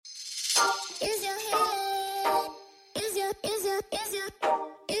Is your healing? Is your healing?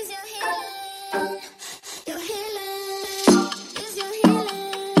 Your healing? Is your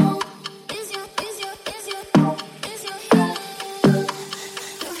healing? Is your healing?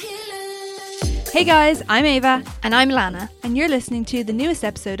 Your healing? Hey guys, I'm Ava, And I'm Lana. and you're listening to the newest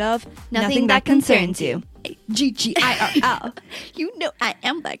episode of Nothing That Concerns You. GGIRL. You know I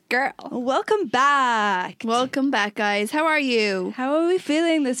am that girl. Welcome back. Welcome back, guys. How are you? How are we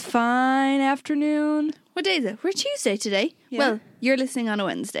feeling this fine afternoon? What day is it? We're Tuesday today. Yeah. Well, you're listening on a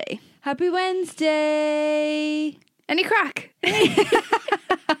Wednesday. Happy Wednesday. Any crack? Any news?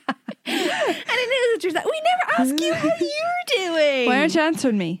 That we never ask you how you're doing. Why aren't you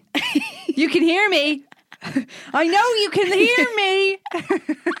answering me? You can hear me. I know you can hear me.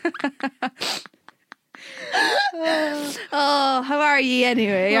 Oh, how are you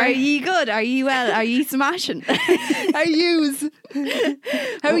anyway? Are you good? Are you well? Are you smashing? How yous?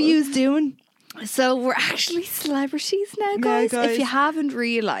 How yous doing? So we're actually celebrities now, Yeah, guys. guys. If you haven't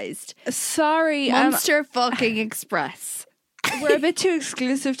realised. Sorry, Monster fucking Express. we're a bit too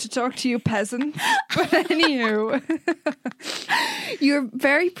exclusive to talk to you peasants. But anywho. You're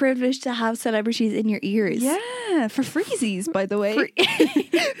very privileged to have celebrities in your ears. Yeah, for freezies, by the way.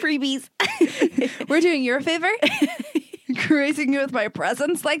 Freebies. We're doing you a favour. Gracing you with my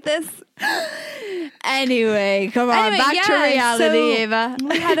presence like this. Anyway, come on, Anyway, back to yeah, reality, so Ava.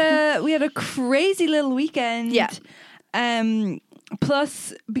 We had a crazy little weekend. Yeah.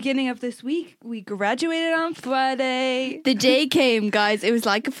 Plus, beginning of this week, we graduated on Friday. The day came, guys. It was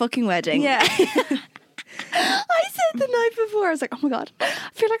like a fucking wedding. Yeah. I said the night before, I was like, oh my God, I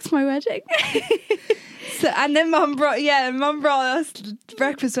feel like it's my wedding. And then mum brought us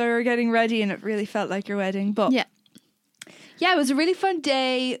breakfast while we were getting ready, and it really felt like your wedding. But yeah, it was a really fun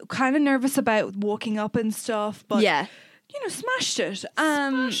day. Kind of nervous about walking up and stuff, but Yeah. smashed it.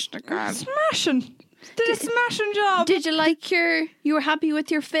 Smashed it, girl. Smashing. Did a smashing job. Did you like you were happy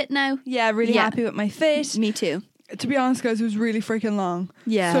with your fit now? Yeah, really Yeah. happy with my fit. Me too. To be honest, guys, it was really freaking long.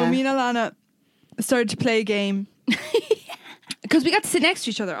 Yeah. So me and Alana started to play a game. Because we got to sit next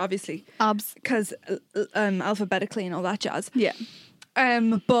to each other, obviously. Obs. Because alphabetically and all that jazz. Yeah.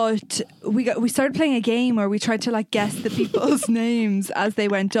 But we started playing a game where we tried to like guess the people's names as they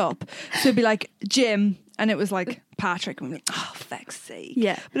went up. So it'd be like Jim, and it was like Patrick, and we were like, oh, fuck's sake.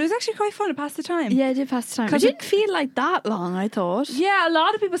 Yeah. But it was actually quite fun to pass the time. Yeah, I did pass the time. It 'Cause didn't feel like that long, I thought. Yeah, a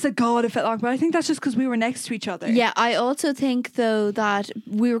lot of people said, God, it felt long, but I think that's just because we were next to each other. Yeah, I also think though that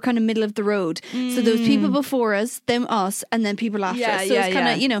we were kind of middle of the road. So there was people before us, then us, and then people after Yeah, us. So yeah, it's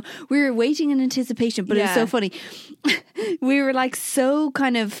kind of, we were waiting in anticipation, but it was Yeah. so funny. We were like so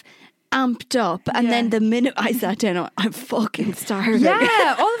kind of amped up, and Yeah. then the minute I sat down, I'm fucking starving.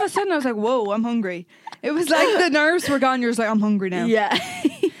 Yeah, all of a sudden I was like, whoa, I'm hungry. It was like the nerves were gone. You're just like, I'm hungry now. Yeah.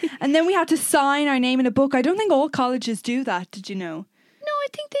 And then we had to sign our name in a book. I don't think all colleges do that. Did you know? No, I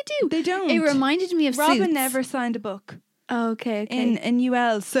think they do. They don't. It reminded me of Robin Suits. never signed a book Oh, okay. in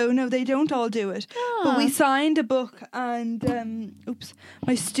UL. So no, they don't all do it. But we Ah. signed a book, and oops,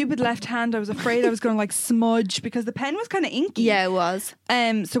 my stupid left hand, I was afraid I was going to like smudge because the pen was kind of inky. Yeah, it was.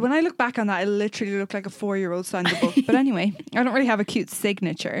 So when I look back on that, I literally look like a 4-year-old signed the book. But anyway, I don't really have a cute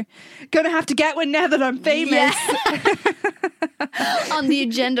signature. Gonna have to get one now that I'm famous. Yeah. On the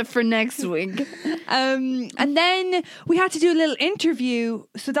agenda for next week. And then we had to do a little interview.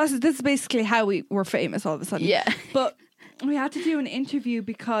 So this is basically how we were famous all of a sudden. Yeah. But we had to do an interview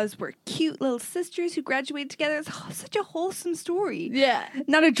because we're cute little sisters who graduated together. It's such a wholesome story. Yeah.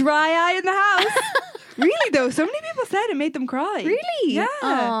 Not a dry eye in the house. Really though, so many people said it made them cry. Really? Yeah.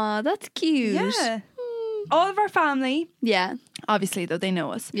 Aw, that's cute. Yeah. All of our family, Yeah. obviously though, they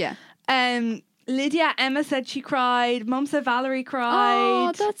know us. Yeah. Lydia, Emma said she cried. Mum said Valerie cried.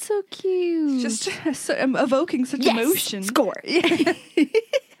 Oh, that's so cute. Just evoking such emotion. Score.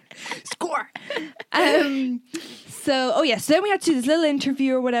 Score. So then we had to do this little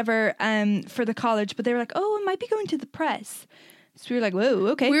interview or whatever for the college, but they were like, oh, it might be going to the press. So we were like, whoa,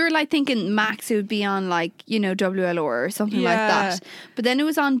 okay. We were like thinking max it would be on like, WLR or something like Yeah. that. But then it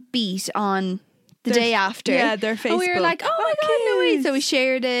was on Beat on the day after. Yeah, their Facebook. And we were like, oh my God, no way. So we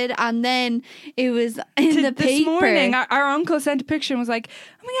shared it, and then it was in the This paper. morning, our uncle sent a picture and was like,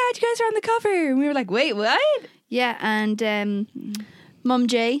 oh my God, you guys are on the cover. And we were like, wait, what? Yeah, and Mum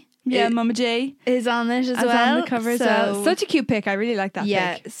J. Yeah, Mama J is on it as is well. on the cover as so well. Such a cute pic. I really like that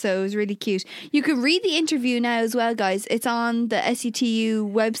pic. So it was really cute. You can read the interview now as well, guys. It's on the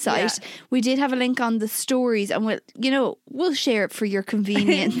SETU website. Yeah. We did have a link on the stories, and we'll share it for your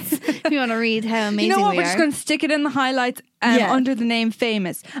convenience if you want to read how amazing You know what? we We're are. just going to stick it in the highlights Yeah. under the name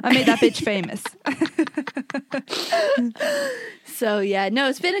famous. I made that bitch famous. So yeah, no,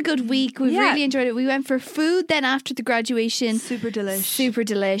 it's been a good week. We've Yeah. really enjoyed it. We went for food then after the graduation. Super delish. Super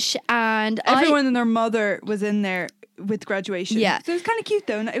delish. And Everyone and their mother was in there with graduation. Yeah. So it was kind of cute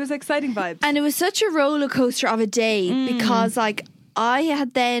though. And it was exciting vibes. And it was such a roller coaster of a day because like I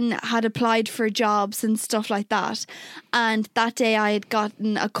had applied for jobs and stuff like that, and that day I had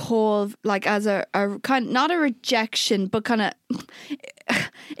gotten a call like as a kind, not a rejection but kind of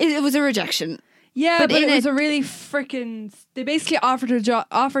it was a rejection. Yeah, But but in it was it- a really freaking. They basically offered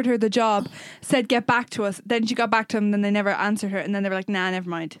her the job, said get back to us. Then she got back to them, then they never answered her, and then they were like, nah, never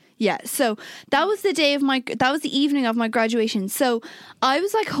mind. Yeah, so that was the evening of my graduation. So I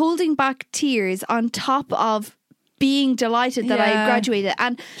was like holding back tears on top of being delighted that I had Yeah. graduated.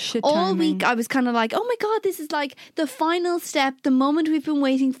 And Shit all timing. week I was kind of like, oh my God, this is like the final step, the moment we've been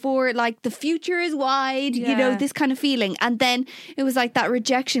waiting for, like the future is wide, you know, Yeah. this kind of feeling. And then it was like that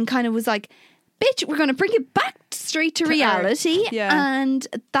rejection kind of was like, bitch, we're going to bring it back straight to To reality. earth. Yeah. And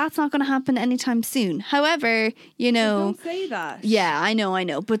that's not going to happen anytime soon. However, you know. Don't say that. Yeah, I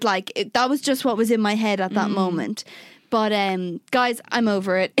know. But like that was just what was in my head at that moment. But guys, I'm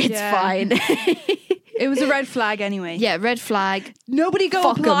over it. It's Yeah. fine. It was a red flag anyway. Yeah, red flag. Nobody go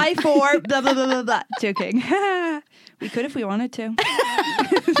Fuck 'em. apply for blah, blah, blah, blah, blah. Joking. We could if we wanted to.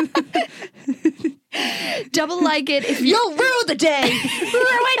 Double like it if you You'll rue the day.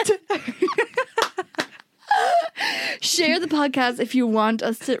 share the podcast if you want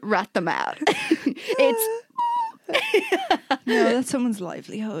us to rat them out. It's No, that's someone's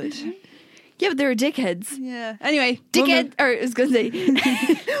livelihood. yeah, but they're dickheads. Yeah. Anyway. Dickhead, or I was gonna say,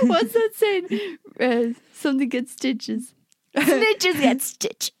 what's that saying? Something gets stitches. Snitches get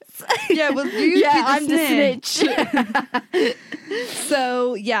stitches. Yeah, well, you Yeah, I'm the snitch.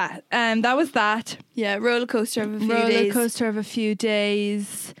 So yeah, that was that. Yeah, roller coaster of a few Roller days. coaster of a few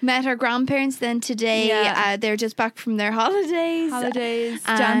days. Met our grandparents then today. Yeah. They're just back from their holidays. Holidays,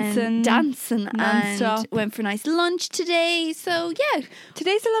 and dancing, non-stop. and went for a nice lunch today. So yeah,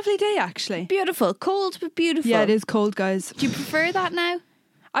 Today's a lovely day, actually. beautiful, cold but beautiful. Yeah, it is cold, guys. Do you prefer that now?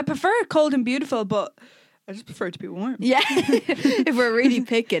 I prefer it cold and beautiful, but I just prefer it to be warm. Yeah, if we're really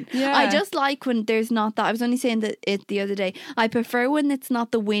picking. Yeah. I just like when there's not that. I was only saying that it the other day. I prefer when it's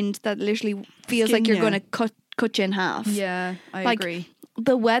not the wind that literally feels Skin like you're ya. going to cut you in half. Yeah, I Like, agree.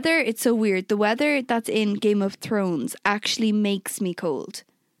 The weather, it's so weird. The weather that's in Game of Thrones actually makes me cold.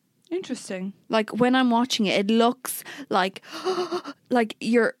 Interesting. Like when I'm watching it, it looks like like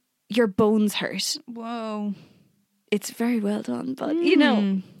your bones hurt. Whoa. It's very well done, but you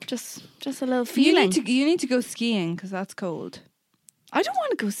know, just a little You feeling. need to go skiing because that's cold. I don't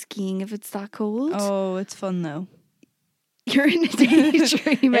want to go skiing if it's that cold. Oh, it's fun though. You're in a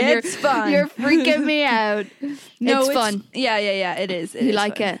daydream and It's fun. You're freaking me out. No, it's fun. Yeah, it is. You is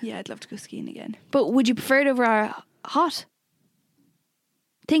like fun. it? Yeah, I'd love to go skiing again. But would you prefer it over hot?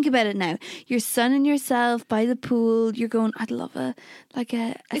 Think about it now. You're sunning yourself by the pool. You're going, I'd love a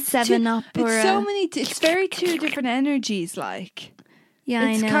 7-Up or it's so many. It's very two different energies. Like yeah,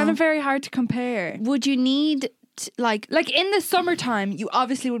 it's I know. kind of very hard to compare. Would you need like In the summertime, you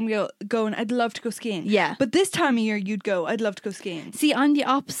obviously wouldn't be going. I'd love to go skiing. Yeah. but this time of year, you'd go. I'd love to go skiing. see? I'm the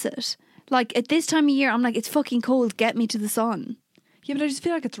opposite. Like at this time of year, I'm like, it's fucking cold. Get me to the sun. Yeah, but I just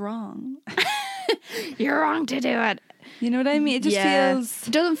feel like it's wrong. You're wrong to do it. You know what I mean? It just feels.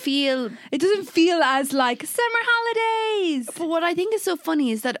 It doesn't feel. It doesn't feel as like summer holidays. But what I think is so funny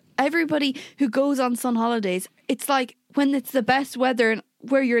is that everybody who goes on sun holidays, it's like when it's the best weather and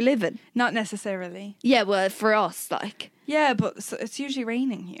where you're living. Not necessarily. Yeah, well, for us, like. Yeah, but it's usually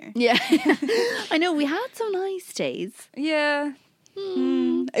raining here. Yeah. I know, we had some nice days. Yeah.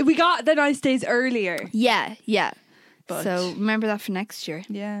 We got the nice days earlier. Yeah, yeah. But- So remember that for next year.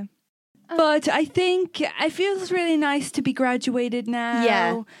 Yeah. But I think it feels really nice to be graduated now.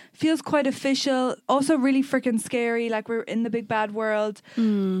 Yeah. Feels quite official. Also really freaking scary, like we're in the big bad world.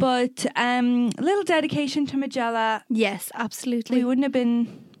 But a little dedication to Magella. Yes, absolutely. We wouldn't have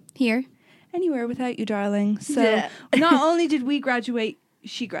been Here. anywhere without you, darling. So Yeah. not only did we graduate,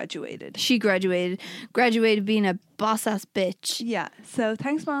 she graduated. She graduated. Graduated being a boss ass bitch. Yeah. So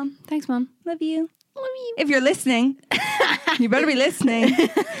thanks, Mom. Thanks, Mom. Love you. Love you. If you're listening, you better be listening.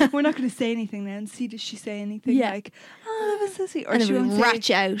 We're not going to say anything now and see does she say anything Yeah. like, oh, that was so sweet. Or And she then won't we say,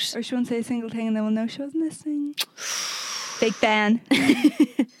 ratchet out. or she won't say a single thing and then we'll know she wasn't listening. Big fan.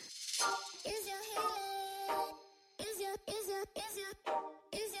 Is your healing? Is your healing?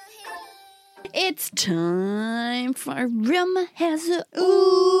 It's time for Rum Has a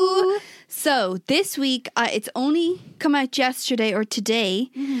Ooh. So this week, it's only come out yesterday or today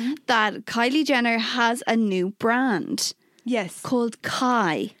that Kylie Jenner has a new brand Yes. called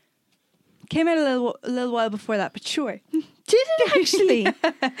Kai. Came out a little while before that, but sure. Did it actually?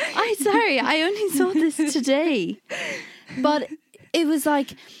 I'm sorry, I only saw this today. But it was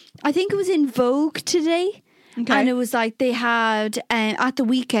like, I think it was in Vogue today. Okay. And it was like they had, at the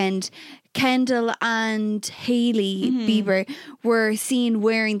weekend, Kendall and Hailey Bieber were seen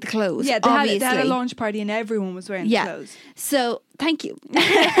wearing the clothes. Yeah, obviously. they had a launch party and everyone was wearing the clothes. So, thank you.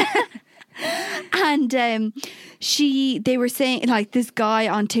 And they were saying, like, this guy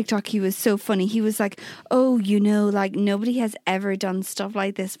on TikTok, he was so funny. He was like, oh, like, nobody has ever done stuff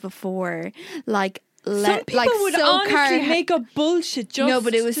like this before. Like, some people would honestly make up bullshit just... No,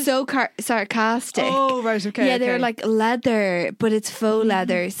 but it was so sarcastic. Oh, right, okay. Yeah, they were like, leather, but it's faux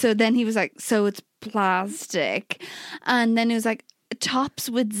leather. So then he was like, so it's plastic. And then it was like,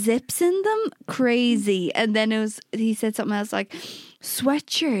 tops with zips in them? Crazy. And then he said something else like,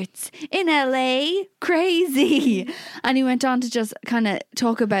 sweatshirts in LA? Crazy. And he went on to just kind of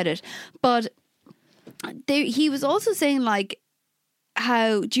talk about it. But he was also saying, like,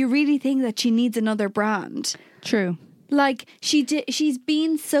 how do you really think that she needs another brand? True. Like, she's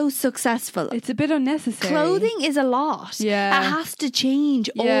been so successful. It's a bit unnecessary. Clothing is a lot. Yeah. It has to change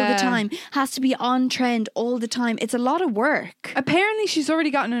all the time. Has to be on trend all the time. It's a lot of work. Apparently she's already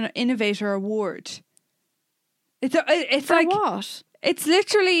gotten an Innovator Award. It's For like what? It's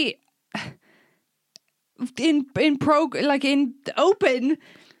literally in open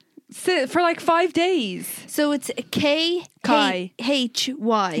for like 5 days. So it's Kai.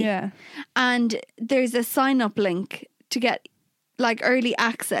 KHY. Yeah. And there's a sign up link to get like early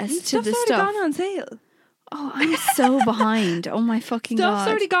access to the Stuff's stuff. already gone on sale. Oh, I'm so behind. Oh my fucking Stuff's God.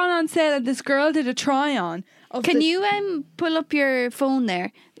 already gone on sale and this girl did a try on. Can you pull up your phone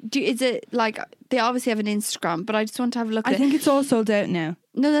there? Is it like, they obviously have an Instagram, but I just want to have a look at it. I think it's all sold out now.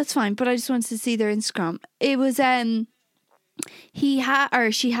 No, that's fine, but I just wanted to see their Instagram. It was she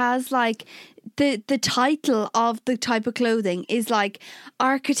has like the title of the type of clothing is like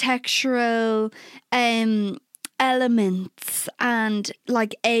architectural elements and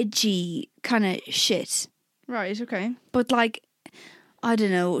like edgy kind of shit. Right, okay. But like, I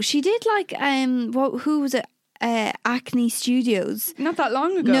don't know. She did like who was it? Acne Studios. Not that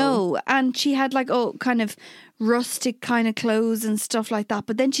long ago. No, and she had like kind of rustic kind of clothes and stuff like that.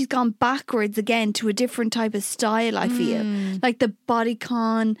 But then she's gone backwards again to a different type of style. I feel like the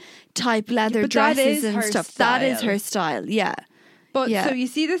bodycon type leather dresses and stuff. Style. That is her style. Yeah, but so you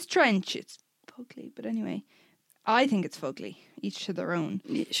see this trench. It's fugly, but anyway, I think it's fugly. Each to their own.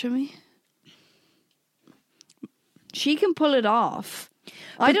 Show me. She can pull it off.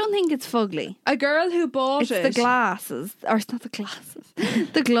 I don't think it's fugly. A girl who bought It's the glasses. Or it's not the glasses.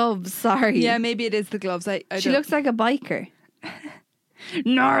 The gloves, sorry. Yeah, maybe it is the gloves. She looks like a biker.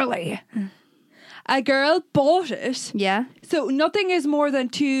 Gnarly. A girl bought it. Yeah. So nothing is more than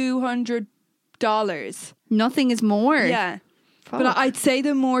 $200. Nothing is more. Yeah. But I'd say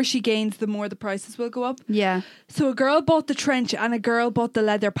the more she gains, the more the prices will go up. Yeah. So a girl bought the trench and a girl bought the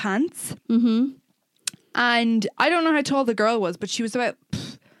leather pants. Mm-hmm. And I don't know how tall the girl was, but she was about,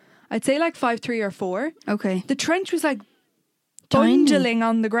 I'd say like 5'3" or 4. Okay. The trench was like Tiny. bundling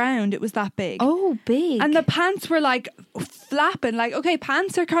on the ground. It was that big. Oh, big. And the pants were like flapping. Like, okay,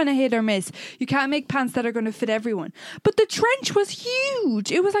 pants are kind of hit or miss. You can't make pants that are going to fit everyone. But the trench was huge.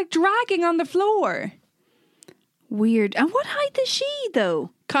 It was like dragging on the floor. Weird. And what height is she though?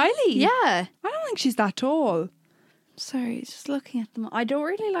 Kylie? Yeah. I don't think she's that tall. Sorry, just looking at them. I don't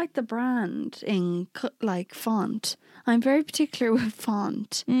really like the brand in like font. I'm very particular with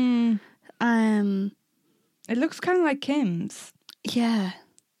font. It It looks kind of like Kim's. Yeah.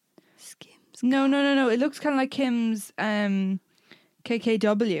 Skims. No. It looks kind of like Kim's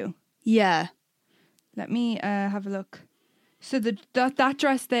KKW. Yeah. Let me have a look. So that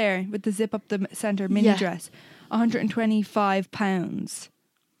dress there with the zip up the centre mini dress, £125.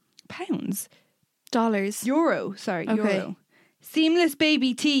 Pounds? Dollars. Euro. Sorry, Okay. euro. Seamless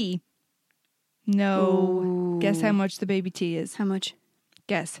baby tee. No. Ooh. Guess how much the baby tee is. How much?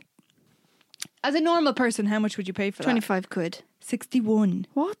 Guess. As a normal person, how much would you pay for 25 quid. that? 61.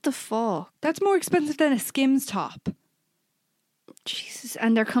 What the fuck? That's more expensive than a Skims top. Jesus.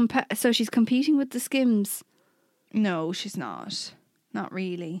 And they're so she's competing with the Skims. No, she's not. Not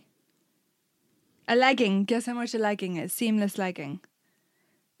really. A legging. Guess how much a legging is? Seamless legging.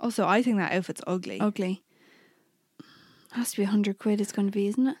 Also, I think that outfit's ugly. Ugly. Has to be 100 quid it's going to be,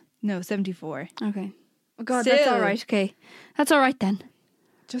 isn't it? No, 74. Okay. Oh God, that's Still. all right. Okay. That's all right then.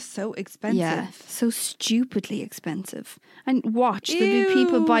 Just so expensive. Yeah. So stupidly expensive. And watch, there'll Ew, be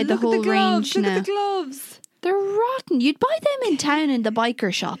people buy the look at whole range gloves, now. Look at the gloves. They're rotten. You'd buy them in town in the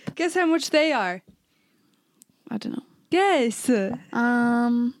biker shop. Guess how much they are? I don't know. Guess.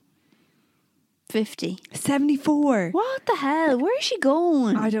 50. 74. What the hell? Where is she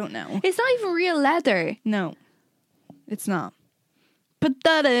going? I don't know. It's not even real leather. No, it's not.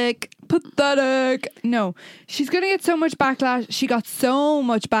 Pathetic. No, she's going to get so much backlash. She got so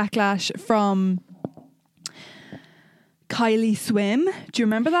much backlash from Kylie Swim. Do you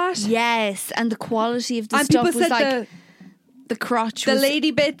remember that? Yes, and the quality of the And stuff people was said like the crotch. the was,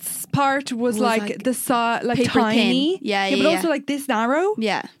 lady bits part was like the like paper tiny. thin. Yeah, but yeah. also like this narrow.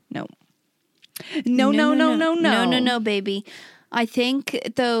 Yeah. No, baby. I think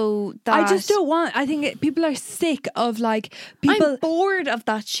though that I just don't want. I think people are sick of like people. I'm bored of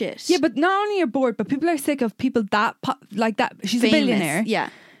that shit. Yeah, but not only are bored, but people are sick of people that like that. She's Famous. a billionaire. Yeah.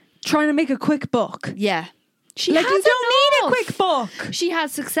 Trying to make a quick buck. Yeah. She Like has you don't need a enough. quick buck. She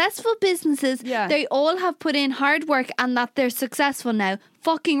has successful businesses. Yeah. They all have put in hard work and that they're successful now.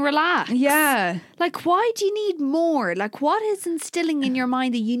 Fucking relax. Yeah. Like, why do you need more? Like, what is instilling in your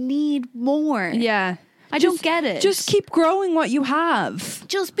mind that you need more? Yeah. I don't get it. Just keep growing what you have.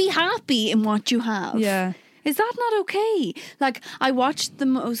 Just be happy in what you have. Yeah. Is that not okay? Like, I watched the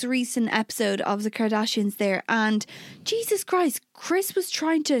most recent episode of The Kardashians there, and Jesus Christ, Kris was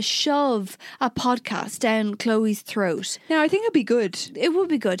trying to shove a podcast down Khloe's throat. Now, I think it'd be good. It would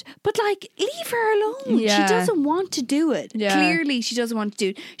be good, but like, leave her alone. Yeah. She doesn't want to do it. Yeah. Clearly, she doesn't want to do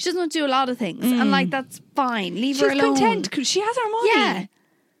it. She doesn't want to do a lot of things, and like, that's fine. Leave her She's alone. content because she has her money. Yeah.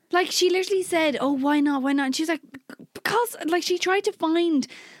 Like, she literally said, oh, why not? Why not? And she's like, because, like, she tried to find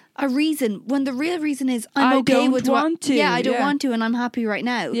a reason when the real reason is I'm I okay don't with want what, to. Yeah, I don't Yeah. want to, and I'm happy right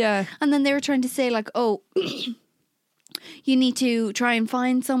now. Yeah. And then they were trying to say, like, oh, you need to try and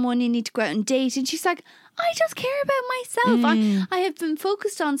find someone, you need to go out and date. And she's like, I just care about myself. I have been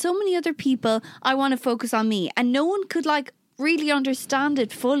focused on so many other people. I want to focus on me. And no one could, like, really understand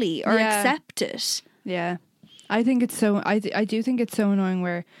it fully or Yeah. accept it. Yeah. I think it's so, I do think it's so annoying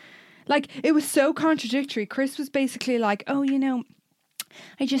where, like, it was so contradictory. Kris was basically like, oh, you know,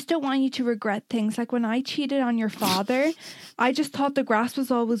 I just don't want you to regret things. Like when I cheated on your father, I just thought the grass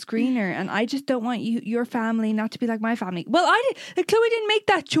was always greener, and I just don't want your family not to be like my family. Well, like, Khloe didn't make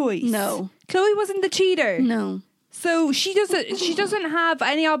that choice. No. Khloe wasn't the cheater. No. So she doesn't have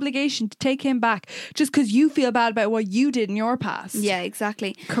any obligation to take him back just because you feel bad about what you did in your past. Yeah,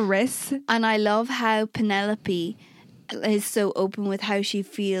 exactly. Kris. And I love how Penelope is so open with how she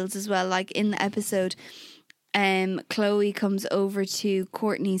feels as well. Like in the episode, Khloe comes over to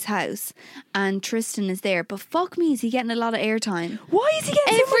Courtney's house and Tristan is there. But fuck me, is he getting a lot of airtime? Why is he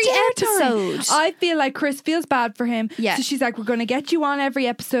getting Every so much airtime? episode. I feel like Kris feels bad for him. Yeah. So she's like, we're going to get you on every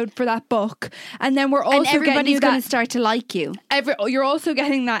episode for that book. And then we're also And getting everybody's you going that... to start to like you. You're also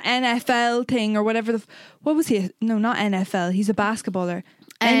getting that NFL thing or whatever what was he? No, not NFL. He's a basketballer.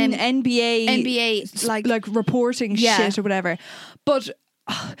 NBA like reporting shit or whatever. But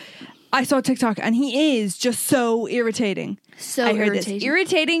I saw TikTok and he is just so irritating. So I heard irritating. this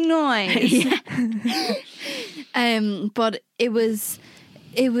irritating noise. But it was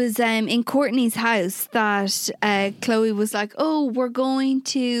in Courtney's house that Khloe was like, oh, we're going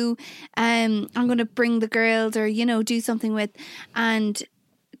to I'm going to bring the girls or, you know, do something with. And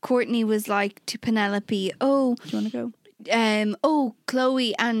Courtney was like to Penelope, oh, Do you want to go? oh,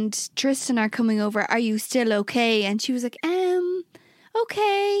 Khloe and Tristan are coming over. Are you still okay? And she was like,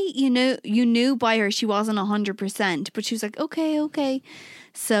 okay. You knew by her she wasn't 100%, but she was like, okay.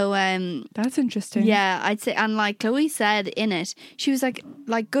 So That's interesting. yeah, I'd say, and like Khloe said in it, she was like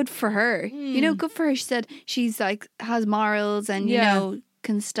good for her. You know, good for her. She said she's like has morals and you Yeah. know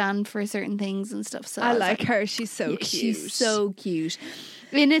can stand for certain things and stuff. So I was like her. She's so yeah, cute. she's so cute.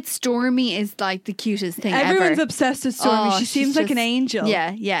 In it, Stormy is like the cutest thing Everyone's ever. obsessed with Stormy. Oh, she she's seems like an just- angel.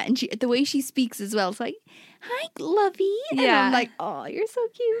 Yeah, and the way she speaks as well, it's like, "Hi, lovey," and Yeah. I'm like, "Oh, you're so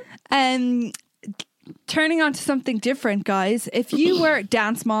cute." Turning on to something different, guys. If you were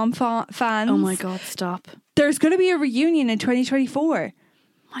Dance Mom fans, Oh my god, stop! there's going to be a reunion in 2024.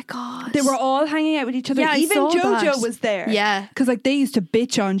 My god, They were all hanging out with each other. Yeah, I Even saw JoJo that. was there. Yeah. Because like they used to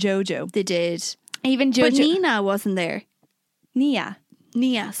bitch on JoJo. They did, Even but JoJo. Nina wasn't there. Nia.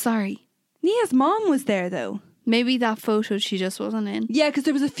 Sorry. Nia's mom was there though. Maybe that photo she just wasn't in. Yeah, because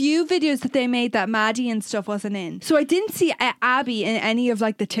there was a few videos that they made that Maddie and stuff wasn't in. So I didn't see Abby in any of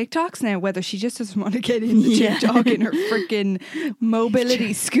like the TikToks now, whether she just doesn't want to get in the Yeah. TikTok in her freaking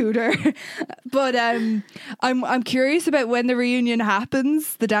mobility scooter. But I'm curious about when the reunion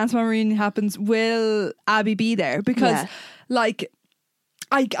happens, the Dance Mom reunion happens, will Abby be there? Because Yeah. like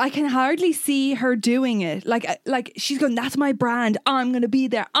I can hardly see her doing it. Like she's going, that's my brand. I'm going to be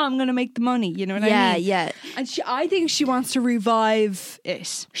there. I'm going to make the money. You know what I mean? Yeah. And I think she wants to revive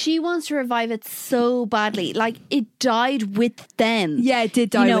it. She wants to revive it so badly. Like, it died with them. Yeah, it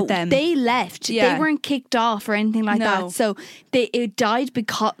did die with them. They left. Yeah. They weren't kicked off or anything like No. that. So it died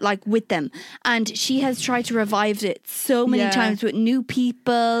because, like, with them. And she has tried to revive it so many times with new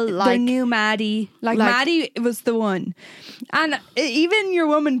people. Like, the new Maddie. Like Maddie was the one. And even your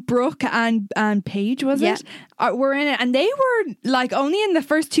woman Brooke and Paige, was it? Were in it. And they were like only in the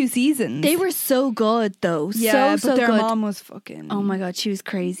first 2 seasons. they were so good though. Yeah, so but their good. mom was fucking... Oh my God, she was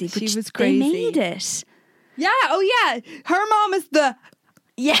crazy. But She was They crazy. made it. Yeah, oh yeah. Her mom is the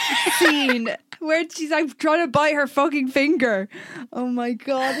scene where she's like trying to bite her fucking finger. Oh my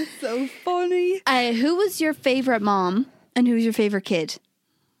God, it's so funny. Who was your favourite mom and who was your favourite kid?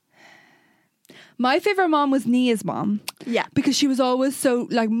 My favourite mom was Nia's mom. Yeah. Because she was always so,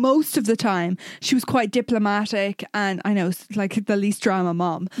 like, most of the time, she was quite diplomatic and I know, like, the least drama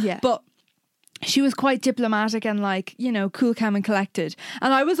mom. Yeah. But she was quite diplomatic and, like, you know, cool, calm and collected.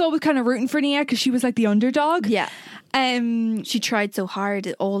 And I was always kind of rooting for Nia because she was like the underdog. Yeah. She tried so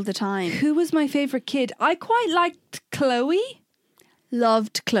hard all the time. Who was my favourite kid? I quite liked Chloe.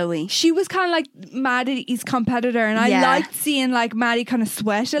 Loved Chloe. She was kind of like Maddie's competitor and I liked seeing, like, Maddie kind of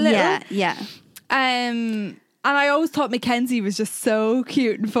sweat a little. Yeah. And I always thought Mackenzie was just so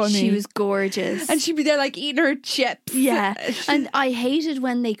cute and funny. She was gorgeous. And she'd be there like eating her chips. Yeah. And I hated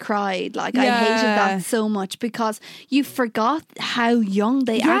when they cried. Like, I hated that so much because you forgot how young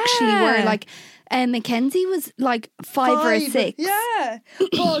they actually were. Like, Mackenzie was like 5 or 6. Yeah.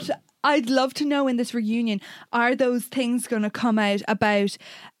 But I'd love to know in this reunion, are those things going to come out about,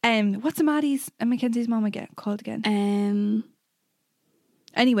 what's Maddie's and Mackenzie's mom called again?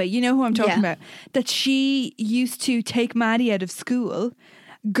 Anyway, you know who I'm talking about. That she used to take Maddie out of school,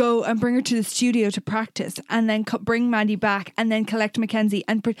 go and bring her to the studio to practice, and then bring Maddie back, and then collect Mackenzie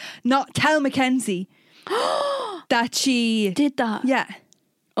and not tell Mackenzie that she did that. Yeah.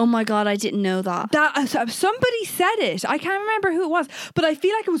 Oh my God, I didn't know that. Somebody said it. I can't remember who it was, but I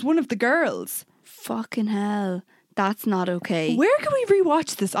feel like it was one of the girls. Fucking hell. That's not okay. Where can we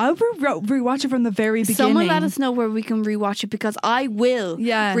rewatch this? I'll rewatch it from the very beginning. Someone let us know where we can rewatch it because I will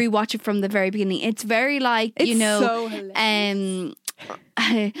rewatch it from the very beginning. It's very like, it's you know, so hilarious.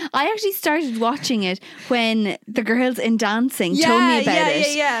 I actually started watching it when the girls in dancing told me about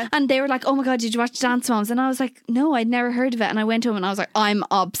it. Yeah. And they were like, oh my God, did you watch Dance Moms? And I was like, no, I'd never heard of it. And I went home and I was like, I'm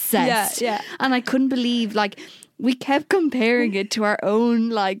obsessed. Yeah. And I couldn't believe, like, we kept comparing it to our own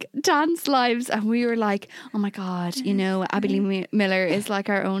like dance lives and we were like, oh my God, you know, Abby Lee Miller is like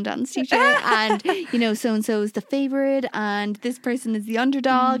our own dance teacher and you know, so and so is the favourite and this person is the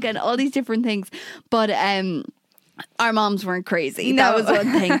underdog and all these different things. But our moms weren't crazy. No. That was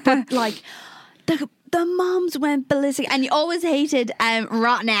one thing. But like the moms went ballistic and you always hated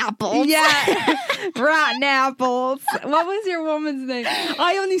rotten apples. Yeah. Rotten apples. What was your woman's name?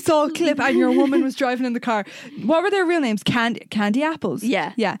 I only saw a clip and your woman was driving in the car. What were their real names? Candy Apples?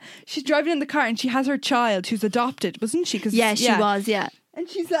 Yeah. She's driving in the car and she has her child who's adopted, wasn't she? Yeah, she was, yeah. And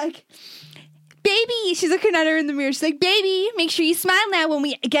she's like, baby, she's looking at her in the mirror. She's like, baby, make sure you smile now when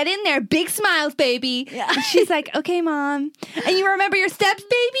we get in there. Big smiles, baby. Yeah. And she's like, okay, mom. And you remember your steps,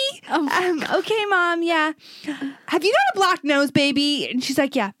 baby? Okay, mom, yeah. Have you got a blocked nose, baby? And she's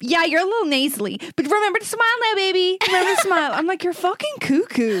like, yeah. Yeah, you're a little nasally. But remember to smile now, baby. Remember to smile. I'm like, you're fucking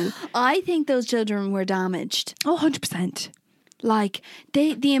cuckoo. I think those children were damaged. Oh, 100%. Like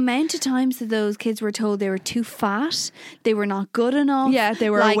the amount of times that those kids were told they were too fat, they were not good enough. Yeah,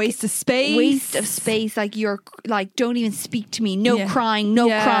 they were like, a waste of space. Waste of space. Like you're like, don't even speak to me. No crying. No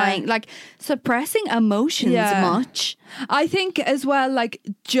crying. Like suppressing emotions much. I think as well, like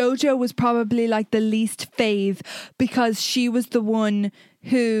Jojo was probably like the least fave because she was the one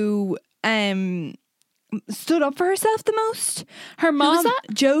who stood up for herself the most. Her mom, was that?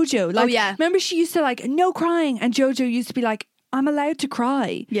 Jojo. Like, yeah. Remember she used to like no crying, and Jojo used to be like, I'm allowed to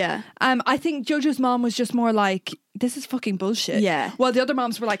cry. Yeah. I think Jojo's mom was just more like, this is fucking bullshit. Yeah. While the other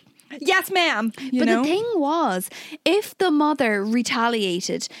moms were like, yes, ma'am. But the thing was, if the mother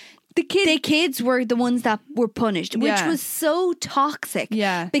retaliated, the kids were the ones that were punished, which was so toxic.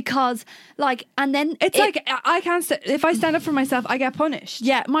 Yeah. Because like, and then it's like, I can't, if I stand up for myself, I get punished.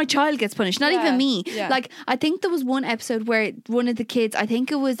 Yeah, my child gets punished, not even me. Yeah. Like, I think there was one episode where one of the kids, I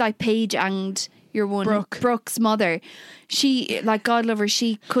think it was like Paige and your one, Brooke's mother, she, like, God love her,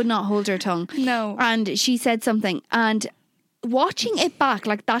 she could not hold her tongue. No. And she said something, and watching it back,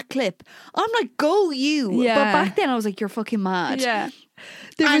 like that clip, I'm like, go you. Yeah. But back then I was like, you're fucking mad. Yeah.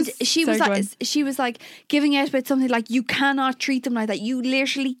 She was like giving out about something like, you cannot treat them like that. You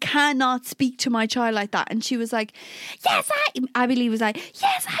literally cannot speak to my child like that. And she was like, Abby Lee was like,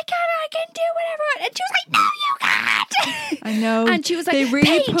 yes, I can do whatever I want. And she was like, no, you can't. I know. And she was like, they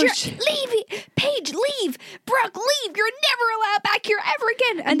really Paige, leave. Brooke, leave. You're never allowed back here ever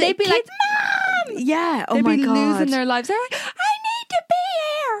again. And they'd be like, Mom. Yeah. Oh my God. They'd be losing their lives. They're like, I need to be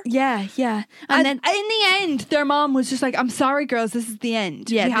here. Yeah. And then in the end, their mom was just like, I'm sorry, girls, this is the end.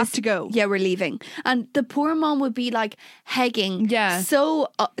 Yeah, we have to go. Yeah, we're leaving. And the poor mom would be like hegging, so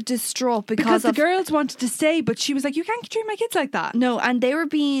distraught because the girls wanted to stay, but she was like, you can't treat my kids like that. No, and they were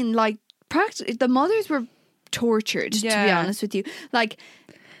being like, the mothers were tortured, to be honest with you. Like,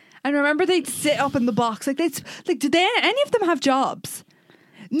 and remember, they'd sit up in the box. Like, did any of them have jobs?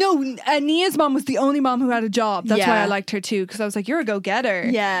 No, Nia's mom was the only mom who had a job. That's why I liked her too, because I was like, you're a go-getter.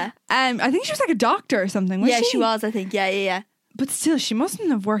 Yeah. I think she was like a doctor or something, wasn't she? She was, I think. Yeah. But still, she mustn't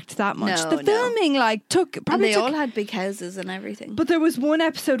have worked that much. No, the filming and they all had big houses and everything. But there was one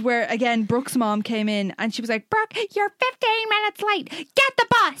episode where, again, Brooke's mom came in and she was like, Brooke, you're 15 minutes late. Get the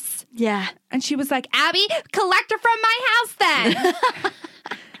bus. Yeah. And she was like, Abby, collect her from my house then.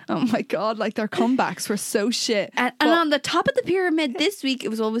 Oh my God, like their comebacks were so shit. And on the top of the pyramid this week, it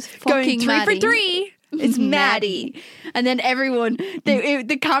was always fucking going 3 Maddie. for 3. It's Maddie. And then everyone,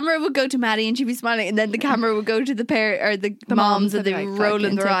 the camera would go to Maddie and she'd be smiling, and then the camera would go to the moms and they were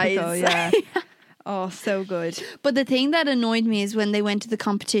rolling their eyes. Yeah. Oh, so good. But the thing that annoyed me is when they went to the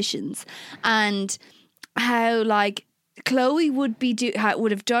competitions and how like Chloe would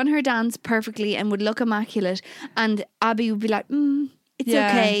have done her dance perfectly and would look immaculate, and Abby would be like, it's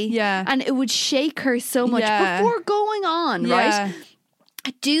okay. Yeah. And it would shake her so much before going on, right?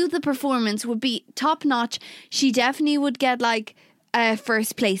 Do the performance would be top notch. She definitely would get like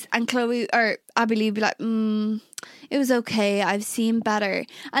first place, and Chloe or Abby Lee would be like, it was okay, I've seen better.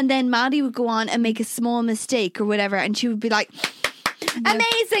 And then Maddie would go on and make a small mistake or whatever, and she would be like,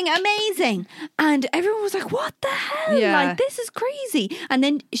 amazing. And everyone was like, what the hell? Like, this is crazy. And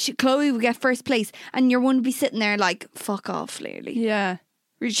then Chloe would get first place, and your one would be sitting there like, fuck off, clearly. Yeah.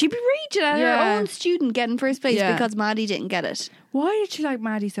 She'd be raging at her own student getting first place because Maddie didn't get it. Why did she like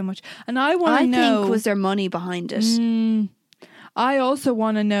Maddie so much? And I want to know, think, was there money behind it? I also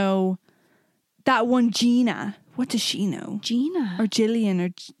want to know that one Gina. What does she know? Gina or Gillian or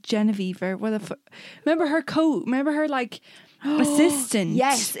Genevieve or what the fuck? Remember her like assistant?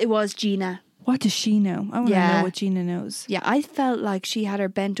 Yes, it was Gina. What does she know? I want to know what Gina knows. Yeah, I felt like she had her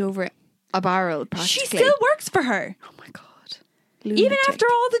bent over a barrel practically. She still works for her. Oh my God. Lunatic. Even after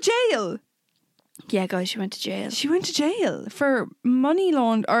all the jail. Yeah, guys, she went to jail. She went to jail for money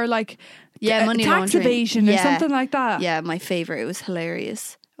or like money tax laundering. evasion or something like that. Yeah, my favourite. It was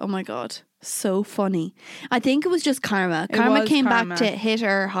hilarious. Oh my God. So funny. I think it was just karma. Karma came back to hit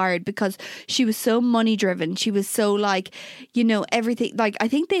her hard because she was so money driven. She was so like, everything. Like, I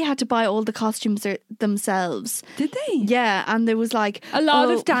think they had to buy all the costumes themselves. Did they? Yeah, and there was like a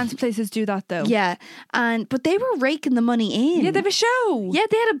lot of dance places do that though. Yeah, but they were raking the money in. Yeah, they have a show. Yeah,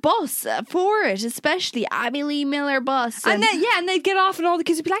 they had a bus for it, especially Abby Lee Miller bus. And then and they'd get off, and all the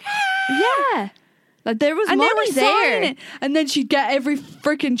kids would be like, yeah. Like there was money there. And then she'd get every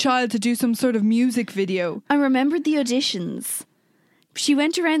freaking child to do some sort of music video. I remembered the auditions. She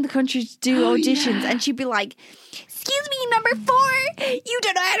went around the country to do auditions and she'd be like, excuse me, number 4, you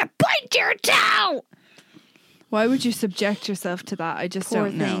don't know how to point your toe. Why would you subject yourself to that? I just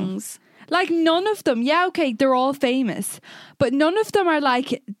don't know. Things. Like none of them, okay, they're all famous, but none of them are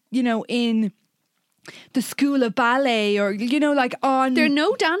like, in the school of ballet or like on. They're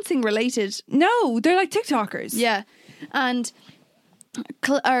no dancing related. No, they're like TikTokers. Yeah, and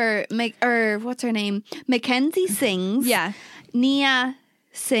what's her name? Mackenzie sings. Yeah, Nia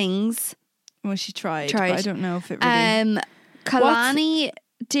sings. Well, she tried. But I don't know if it really. Kalani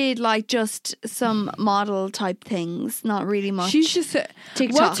did like just some model type things, not really much. She's just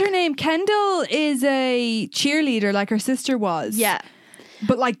TikTok. What's her name? Kendall is a cheerleader, like her sister was. Yeah.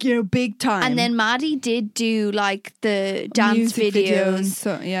 But like, big time. And then Maddie did do like the dance music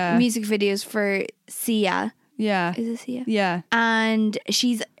videos. Music videos for Sia. Yeah. Is it Sia? Yeah. And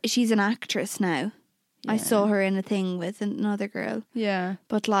she's an actress now. Yeah. I saw her in a thing with another girl. Yeah.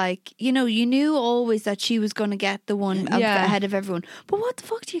 But like, you knew always that she was going to get the one ahead of everyone. But what the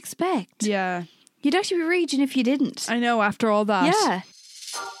fuck do you expect? Yeah. You'd actually be raging if you didn't. I know, after all that. Yeah.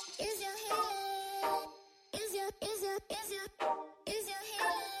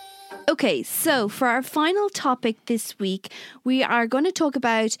 Okay, so for our final topic this week, we are going to talk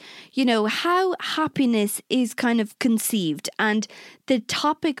about, how happiness is kind of conceived, and the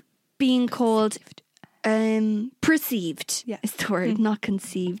topic being called perceived is the word, not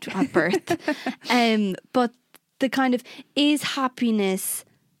conceived at birth. But the kind of, is happiness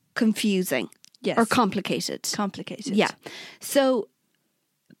confusing? Yes. Or complicated? Complicated. Yeah. So,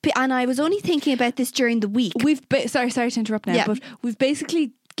 and I was only thinking about this during the week. Sorry to interrupt now, but we've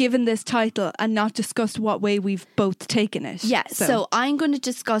basically given this title and not discussed what way we've both taken it. Yeah. So I'm going to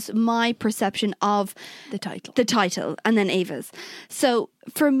discuss my perception of the title. And then Ava's. So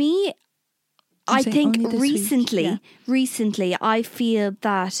for me, I think recently I feel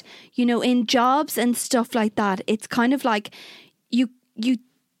that, you know, in jobs and stuff like that, it's kind of like you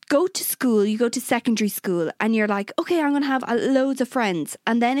go to school, you go to secondary school and you're like, okay, I'm going to have loads of friends.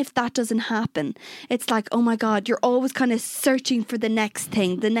 And then if that doesn't happen, it's like, oh my God, you're always kind of searching for the next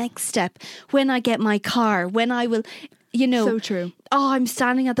thing, the next step. When I get my car, when I will, you know. So true. Oh, I'm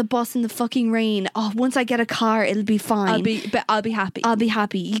standing at the bus in the fucking rain. Oh, once I get a car, it'll be fine. I'll be happy. I'll be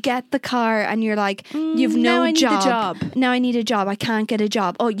happy. You get the car and you're like, you've no job. Now I need a job. I can't get a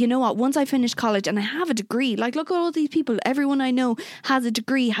job. Oh, you know what? Once I finish college and I have a degree, like look at all these people. Everyone I know has a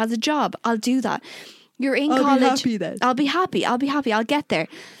degree, has a job. I'll do that. You're in college. I'll be happy then. I'll be happy. I'll get there.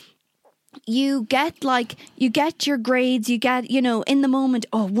 You get your grades, you get, you know, in the moment,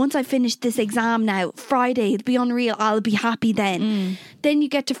 oh, once I finish this exam now, Friday, it'll be unreal, I'll be happy then. Then you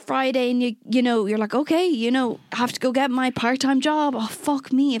get to Friday and you know, you're like, okay, you know, I have to go get my part-time job. Oh,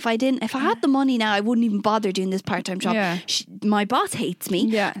 fuck me. If I had the money now, I wouldn't even bother doing this part-time job. Yeah. My boss hates me.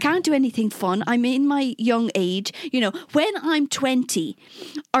 Yeah. Can't do anything fun. I'm in my young age. You know, when I'm 20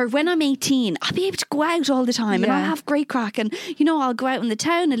 or when I'm 18, I'll be able to go out all the time and I'll have great crack and, you know, I'll go out in the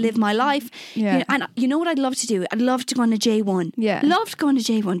town and live my life. Yeah. You know, and you know what I'd love to do? I'd love to go on a J1. Yeah. Love to go on a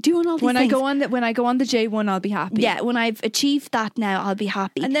J1. Doing all these when things. When I go on the J1, I'll be happy. Yeah, when I've achieved that now, I'll be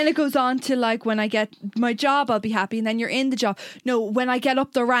happy. And then it goes on to like, when I get my job, I'll be happy. And then you're in the job. No, when I get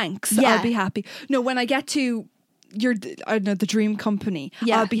up the ranks, I'll be happy. No, when I get to the dream company,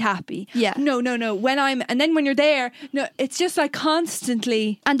 I'll be happy. Yeah. No. And then when you're there, no, it's just like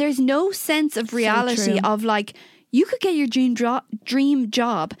constantly. And there's no sense of reality of like, you could get your dream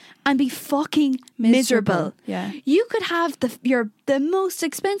job and be fucking miserable. Yeah. You could have the most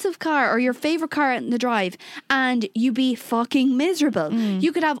expensive car or your favorite car in the drive and you be fucking miserable.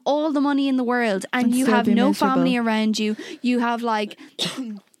 You could have all the money in the world and you have no family around you. You have like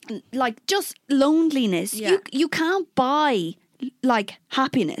just loneliness. Yeah. You can't buy like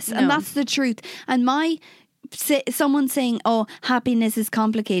happiness. No. And that's the truth. And someone saying, oh, happiness is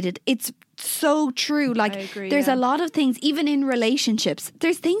complicated. It's so true. Like, I agree, there's a lot of things, even in relationships,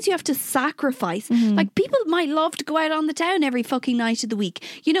 there's things you have to sacrifice. Like, people might love to go out on the town every fucking night of the week,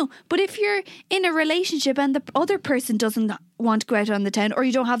 you know, but if you're in a relationship and the other person doesn't want to go out on the town, or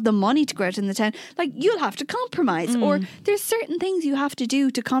you don't have the money to go out on the town, like, you'll have to compromise. Or there's certain things you have to do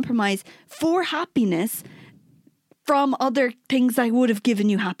to compromise for happiness from other things that would have given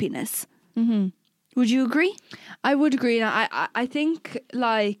you happiness. Would you agree? I would agree. And I think,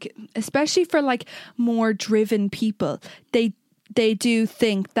 like, especially for like more driven people, they do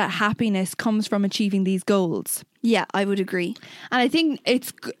think that happiness comes from achieving these goals. Yeah, I would agree. And I think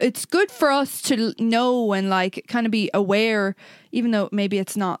it's good for us to know and like kind of be aware, even though maybe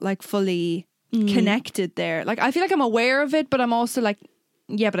it's not like fully connected there. Like, I feel like I'm aware of it, but I'm also like,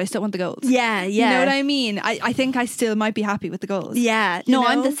 yeah, but I still want the goals. Yeah. You know what I mean? I think I still might be happy with the goals. Yeah. You No, know?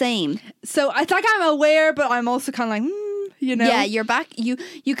 I'm the same. So it's like I'm aware, but I'm also kind of like, you know? Yeah, you're back. You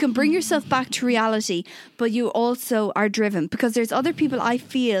can bring yourself back to reality, but you also are driven, because there's other people I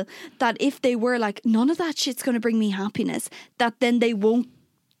feel that if they were like, none of that shit's going to bring me happiness, that then they won't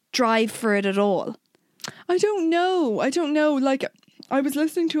drive for it at all. I don't know. Like, I was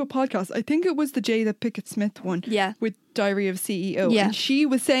listening to a podcast. I think it was the Jada Pickett Smith one. Yeah. With Diary of a CEO. Yeah. And she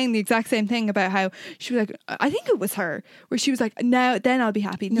was saying the exact same thing about how she was like, I think it was her, where she was like, then I'll be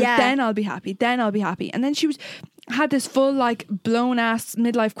happy. No, Yeah. then I'll be happy. Then I'll be happy. And then she had this full like blown ass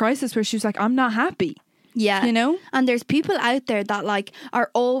midlife crisis where she was like, I'm not happy. Yeah. You know? And there's people out there that like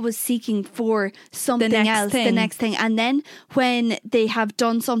are always seeking for something else, the next thing. And then when they have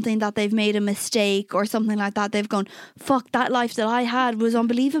done something that they've made a mistake or something like that, they've gone, fuck, that life that I had was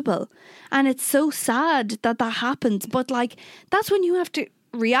unbelievable. And it's so sad that happens. But like, that's when you have to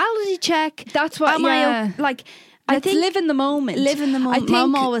reality check. That's what, yeah. I think live in the moment. Live in the moment.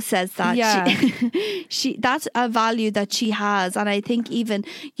 Mum always says that. Yeah. She that's a value that she has. And I think even,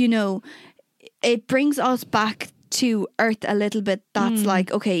 you know, it brings us back to earth a little bit. That's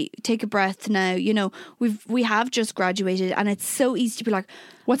like, okay, take a breath now. You know, we have just graduated and it's so easy to be like,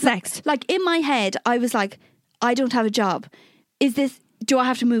 what's next? Like, in my head, I was like, I don't have a job. Do I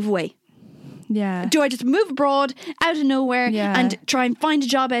have to move away? Yeah. Do I just move abroad out of nowhere Yeah. and try and find a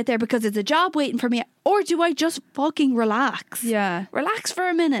job out there because it's a job waiting for me? Or do I just fucking relax? Yeah. Relax for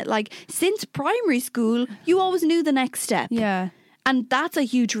a minute. Like, since primary school, you always knew the next step. Yeah. And that's a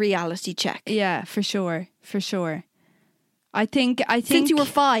huge reality check. Yeah, for sure. For sure. I think Since you were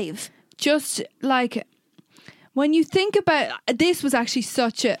 5. just like when you think about this was actually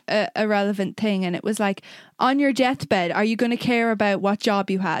such a relevant thing, and it was like, on your deathbed, are you going to care about what job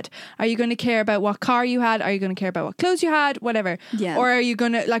you had? Are you going to care about what car you had? Are you going to care about what clothes you had? Whatever. Yeah. Or are you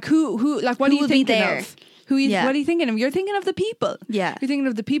going to like who like what Who are you will be thinking there? of? Yeah. What are you thinking of? You're thinking of the people. Yeah. You're thinking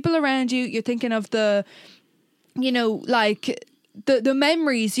of the people around you. You're thinking of the, you know, like the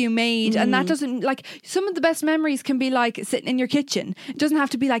memories you made. And that doesn't, like, some of the best memories can be like sitting in your kitchen. It doesn't have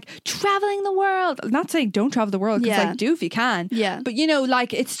to be like traveling the world. I'm not saying don't travel the world, because Yeah. like, do if you can. Yeah. But you know,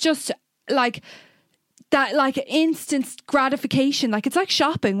 like, it's just like that, like, instant gratification. Like, it's like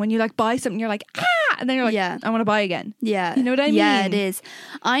shopping when you like buy something, you're like, and then you're like, Yeah. I want to buy again. Yeah. You know what I mean? Yeah, it is.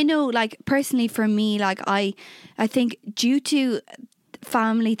 I know, like, personally for me, like, I think due to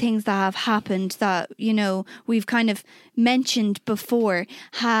family things that have happened that, you know, we've kind of mentioned before,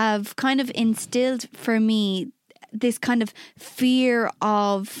 have kind of instilled for me this kind of fear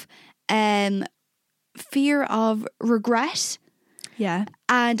of regret. Yeah.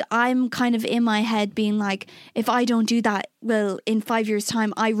 And I'm kind of in my head being like, if I don't do that, well, in 5 years'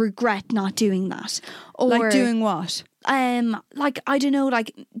 time, I regret not doing that. Or Like doing what? like, I don't know,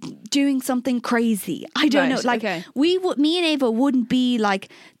 like doing something crazy. I don't Right, know. Like, okay. me and Ava wouldn't be like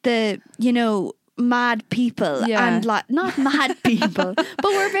the, you know, mad people. Yeah. And like, not mad people, but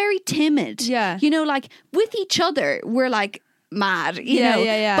we're very timid. Yeah. You know, like with each other, we're like mad, you Yeah, know.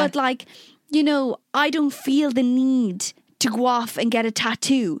 yeah, yeah. But like, you know, I don't feel the need to go off and get a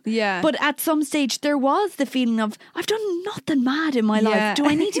tattoo. Yeah. But at some stage there was the feeling of, I've done nothing mad in my Yeah. life. Do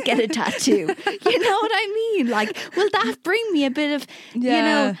I need to get a tattoo? You know what I mean? Like, will that bring me a bit of, you Yeah.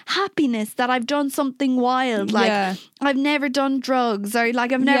 know, happiness that I've done something wild? Like, Yeah. I've never done drugs, or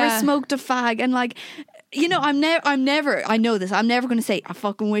like I've never Yeah. smoked a fag, and like, you know, I'm never, I know this, I'm never going to say, I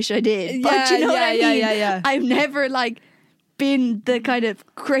fucking wish I did. But Yeah, you know what I yeah, mean? yeah, yeah. I've never like been the kind of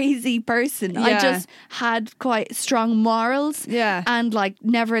crazy person. I Yeah. just had quite strong morals. Yeah. And like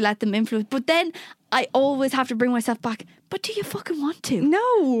never let them influence. But then I always have to bring myself back. But do you fucking want to?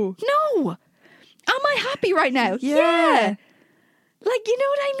 No. No. Am I happy right now? Yeah. Like, you know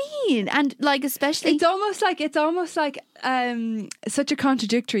what I mean? And like, especially It's almost like such a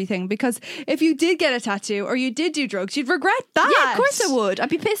contradictory thing, because if you did get a tattoo or you did do drugs, you'd regret that. yeah, of course I would. I'd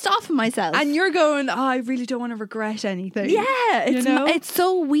be pissed off at myself. And you're going, I really don't want to regret anything. yeah, it's, You know? it's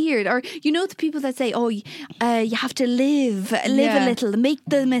so weird. Or, you know, the people that say, oh, you have to live Yeah. a little, make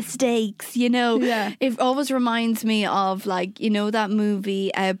the mistakes, you know. Yeah. It always reminds me of, like, you know, that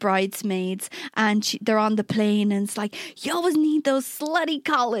movie Bridesmaids, and they're on the plane and it's like, you always need those slutty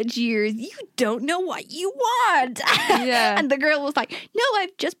college years. You don't know what you want. Yeah. And the girl was like, no,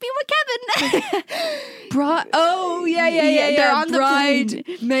 I've just been with Kevin. Oh, yeah. They're on the plane.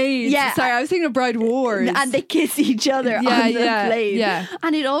 Bridesmaids. Yeah. Sorry, I was thinking of Bride Wars. And they kiss each other on the plane. Yeah.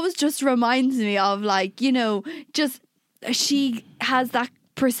 And it always just reminds me of, like, you know, just she has that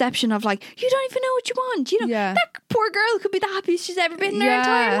perception of like, you don't even know what you want. You know, Yeah. that poor girl could be the happiest she's ever been in her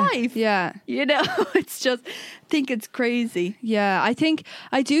entire life. Yeah. You know, it's just, I think it's crazy. Yeah,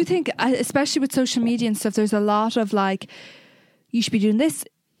 I do think, especially with social media and stuff, there's a lot of like, you should be doing this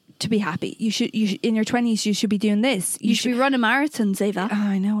to be happy. You should in your 20s, you should be doing this. You should be running marathons, Ava. Oh,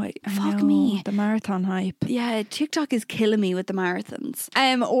 I know. I Fuck know, me. the marathon hype. Yeah, TikTok is killing me with the marathons.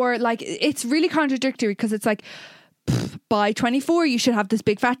 Or like, it's really contradictory, because it's like, by 24 you should have this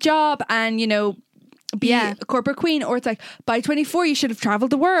big fat job and, you know, be Yeah. a corporate queen. Or it's like, by 24 you should have traveled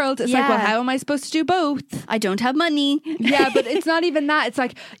the world. It's like, well, Yeah. how am I supposed to do both? I don't have money. Yeah, but it's not even that. It's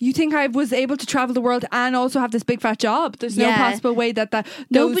like, you think I was able to travel the world and also have this big fat job? There's no Yeah. possible way that those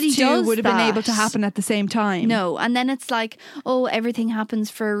Nobody two does would have been that. able to happen at the same time. No, and then it's like, oh, everything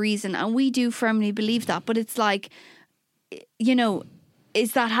happens for a reason, and we do firmly believe that. But it's like, you know,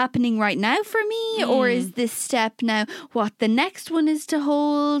 is that happening right now for me, or is this step now what the next one is to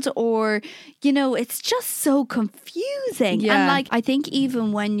hold? Or, you know, it's just so confusing. Yeah. And like, I think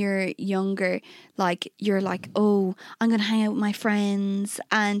even when you're younger, like, you're like, oh, I'm gonna hang out with my friends,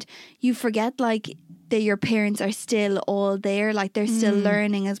 and you forget like that your parents are still all there, like they're still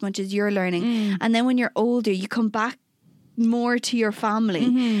learning as much as you're learning. And then when you're older, you come back more to your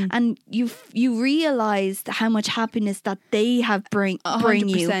family, and you realize how much happiness that they have bring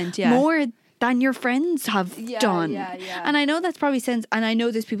you 100%, yeah. more than your friends have done. yeah, yeah. And I know that's probably sense, and I know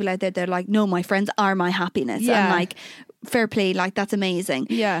there's people out there that are like, no, my friends are my happiness. Yeah. And like, fair play, like, that's amazing.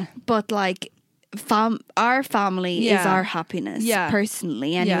 Yeah. But like, our family is our happiness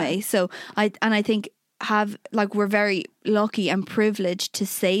personally anyway. So I think we're very lucky and privileged to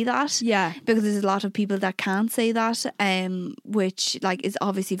say that, because there's a lot of people that can't say that, which like is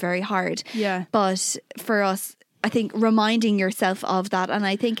obviously very hard, but for us, I think reminding yourself of that. And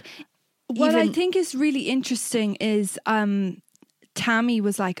I think what I think is really interesting is Tammy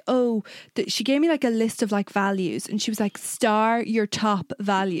was like, she gave me like a list of like values, and she was like, star your top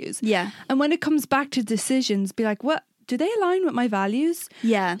values. And when it comes back to decisions, be like, what do they align with my values?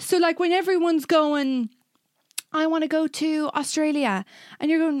 So like when everyone's going, I want to go to Australia, and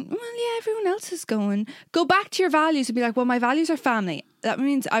you're going, well, yeah, everyone else is going. Go back to your values and be like, well, my values are family. That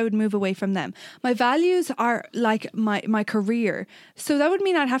means I would move away from them. My values are like my career. So that would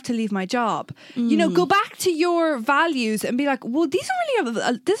mean I'd have to leave my job. You know, go back to your values and be like, well, this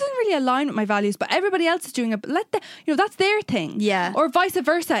doesn't really align with my values, but everybody else is doing it. But that's their thing. Or vice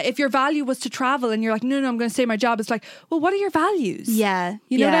versa. If your value was to travel and you're like, no, I'm going to stay in my job. It's like, well, what are your values? You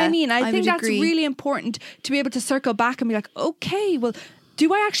know what I mean? I think that's really important to be able to circle back and be like, okay, well,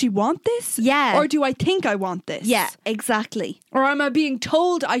 do I actually want this? Or do I think I want this? Exactly. Or am I being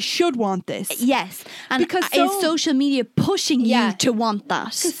told I should want this? And because is social media pushing you to want that?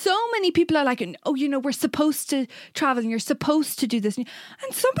 Because so many people are like, we're supposed to travel and you're supposed to do this. And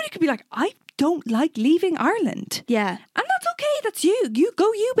somebody could be like, I don't like leaving Ireland. And that's okay. That's you. You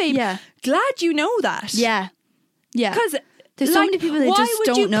go, you, babe. Glad you know that. Because there's so many people that just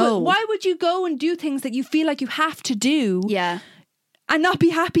don't know. Why would you go and do things that you feel like you have to do? And not be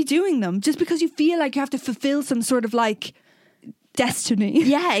happy doing them just because you feel like you have to fulfill some sort of like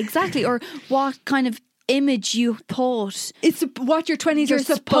destiny. Exactly. Or what kind of image you thought it's what your 20s are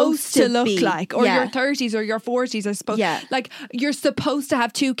supposed to look like, or your 30s or your 40s are supposed like you're supposed to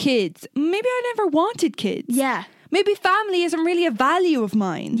have 2 kids. Maybe I never wanted kids. Maybe family isn't really a value of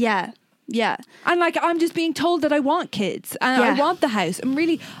mine. And like I'm just being told that I want kids and I want the house. And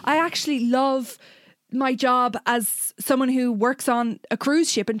really I actually love my job as someone who works on a cruise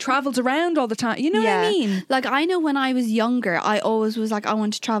ship and travels around all the time. You know what I mean? Like I know when I was younger, I always was like, I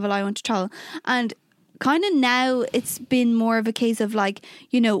want to travel. And kind of now it's been more of a case of like,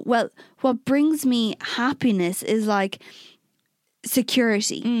 well, what brings me happiness is like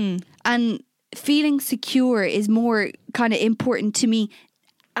security. And feeling secure is more kind of important to me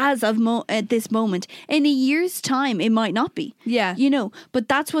as of at this moment. In a year's time it might not be, but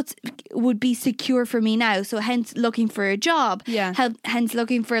that's what would be secure for me now. So hence looking for a job, hence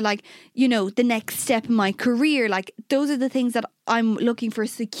looking for like the next step in my career. Like those are the things that I'm looking for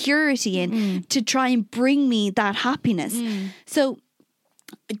security in to try and bring me that happiness. So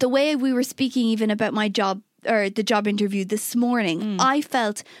the way we were speaking even about my job or the job interview this morning, I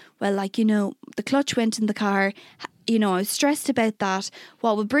felt, well, like, the clutch went in the car. I was stressed about that.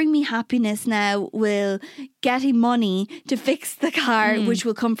 What will bring me happiness now will getting money to fix the car, which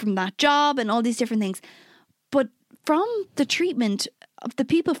will come from that job and all these different things. But from the treatment of the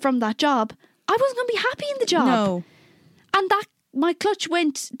people from that job, I wasn't going to be happy in the job. No. And that my clutch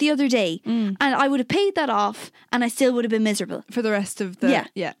went the other day and I would have paid that off and I still would have been miserable. For the rest of the...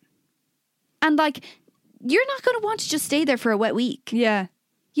 Yeah. And like, you're not going to want to just stay there for a wet week.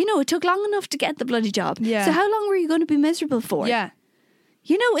 It took long enough to get the bloody job. So how long were you going to be miserable for?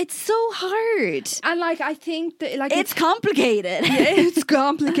 It's so hard. And like, I think that like it's complicated. It's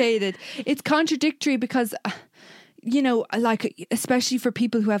complicated. It's contradictory because, like, especially for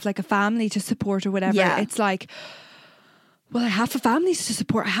people who have like a family to support or whatever, it's like, well, I have a family to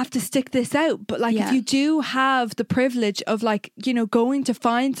support. I have to stick this out. But like, if you do have the privilege of like, going to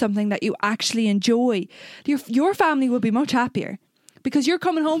find something that you actually enjoy, your family will be much happier. Because you're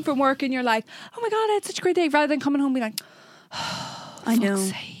coming home from work and you're like, oh my God, I had such a great day. Rather than coming home and being like, I know.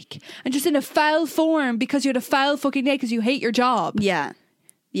 Sake. And just in a foul form because you had a foul fucking day because you hate your job. I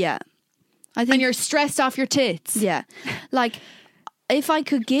think, and you're stressed off your tits. Like, if I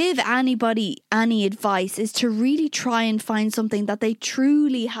could give anybody any advice is to really try and find something that they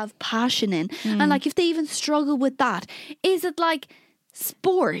truly have passion in. And like, if they even struggle with that, is it like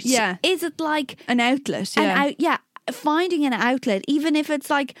sport? Is it like an outlet? Finding an outlet, even if it's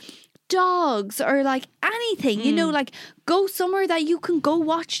like dogs or like anything, like go somewhere that you can go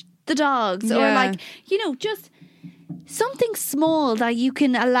watch the dogs or like, just something small that you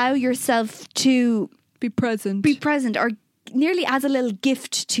can allow yourself to be present or nearly as a little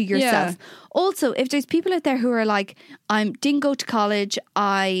gift to yourself. Also, if there's people out there who are like, I didn't go to college,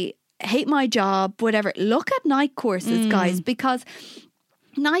 I hate my job, whatever, look at night courses, guys, because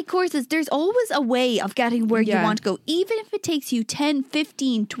night courses, there's always a way of getting where you want to go. Even if it takes you 10,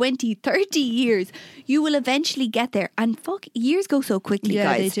 15, 20, 30 years, you will eventually get there. And fuck, years go so quickly,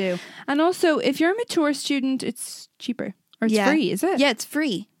 guys. Yeah, they do. And also, if you're a mature student, it's cheaper. Or it's free, is it? Yeah, it's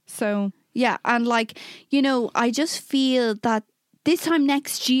free. So... Yeah, and like, you know, I just feel that this time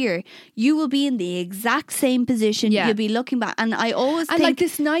next year, you will be in the exact same position. You'll be looking back. And I always think... like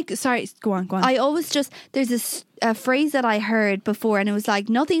this night... Sorry, go on. I always just... There's a phrase that I heard before, and it was like,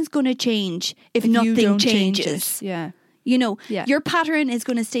 nothing's going to change if nothing changes. Yeah. You know, your pattern is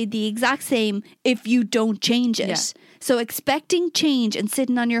going to stay the exact same if you don't change it. Yeah. So expecting change and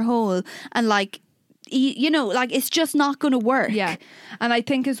sitting on your hole and like... You know, like it's just not going to work. Yeah. And I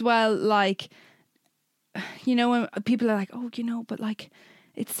think as well, like, you know, when people are like, oh, you know, but like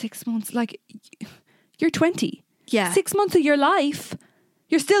it's 6 months, like you're 20. Yeah. 6 months of your life,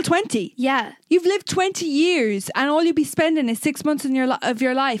 you're still 20. Yeah. You've lived 20 years and all you'll be spending is 6 months in of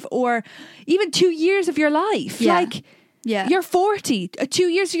your life or even 2 years of your life. Yeah. Like, you're 40. 2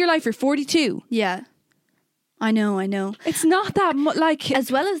 years of your life, you're 42. Yeah. I know. It's not that much. Like,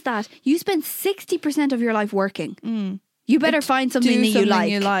 as well as that, you spend 60% of your life working. You better find something that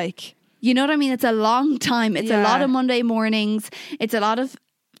you like. You know what I mean? It's a long time. It's a lot of Monday mornings. It's a lot of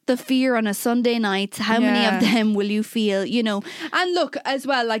the fear on a Sunday night. How many of them will you feel? You know, and look as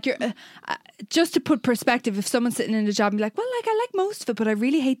well. Like you're just to put perspective. If someone's sitting in a job and be like, well, like I like most of it, but I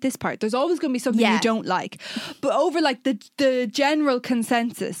really hate this part. There's always going to be something you don't like. But over like the general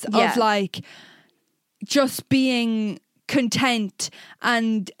consensus of like. Just being content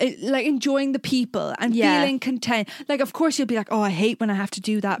and like enjoying the people and feeling content. Like, of course, you'll be like, oh, I hate when I have to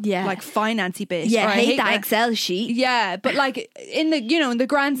do that like financy bit. Yeah, or I hate that Excel sheet. Yeah, but like in the, you know, in the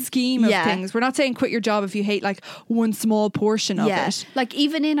grand scheme of things, we're not saying quit your job if you hate like one small portion of it. Like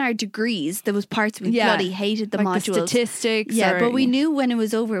even in our degrees, there was parts we bloody hated the like modules. The statistics. Yeah, but we knew when it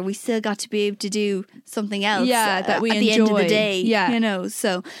was over, we still got to be able to do something else. Yeah, that we at enjoy. the end of the day. Yeah, you know,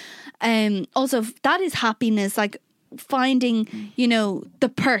 so. Also, that is happiness, like finding, you know, the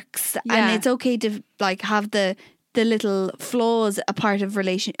perks, and it's okay to like have the little flaws a part of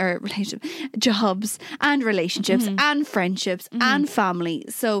jobs and relationships and friendships and family.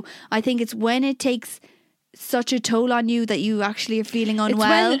 So I think it's when it takes such a toll on you that you actually are feeling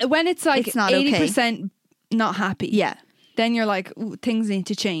unwell. It's when it's like 80% not happy. Yeah. Then you're like, things need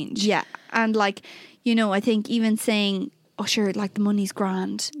to change. Yeah. And like, you know, I think even saying, oh sure, like the money's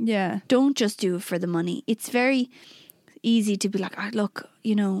grand. Yeah. Don't just do it for the money. It's very easy to be like, oh, look,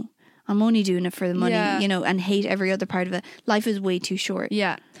 you know, I'm only doing it for the money, you know, and hate every other part of it. Life is way too short.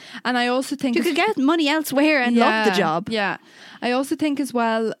 Yeah. And I also think you could get money elsewhere and love the job. Yeah. I also think as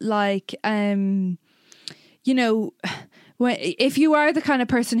well, like, you know, if you are the kind of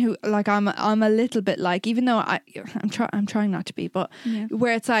person who, like, I'm a little bit like, even though I'm trying not to be, but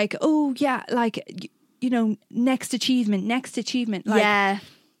where it's like, oh yeah, like, you know, next achievement, like,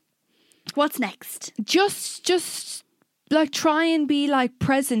 what's next? Just like try and be like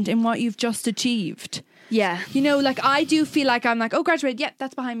present in what you've just achieved. Yeah. You know, like I do feel like I'm like, oh, graduated. Yep,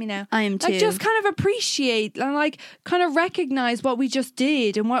 that's behind me now. I am too. Like just kind of appreciate and like kind of recognize what we just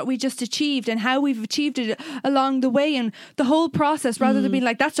did and what we just achieved and how we've achieved it along the way and the whole process rather than being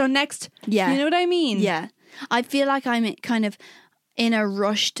like, that's on next. Yeah. You know what I mean? Yeah. I feel like I'm kind of in a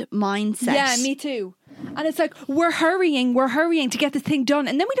rushed mindset. Yeah, me too. And it's like, we're hurrying to get this thing done.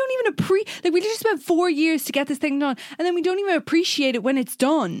 And then we don't even like we just spent 4 years to get this thing done. And then we don't even appreciate it when it's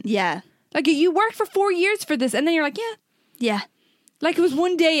done. Yeah. Like you worked for 4 years for this and then you're like, yeah. Like it was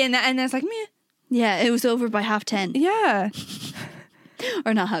one day and it's like, meh. Yeah, it was over by 10:30. Yeah.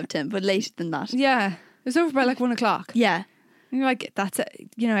 Or not 10:30, but later than that. Yeah. It was over by like 1:00. Yeah. And you're like, that's it.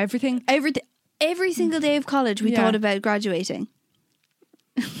 You know, everything. Every single day of college we thought about graduating.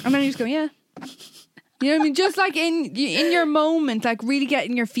 And then you just go, yeah. You know what I mean? Just like in your moment, like really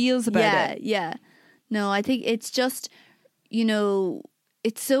getting your feels about it. Yeah. No, I think it's just, you know,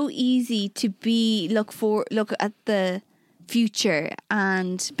 it's so easy to look at the future,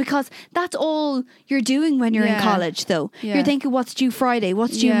 and because that's all you're doing when you're in college though. You're thinking, what's due Friday,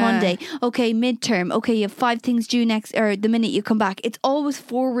 what's due Monday, okay, midterm, okay, you have 5 things due next, or the minute you come back. It's always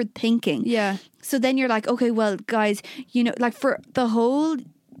forward thinking. So then you're like, okay, well guys, you know, like for the whole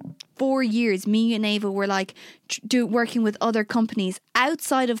 4 years, me and Ava were like working with other companies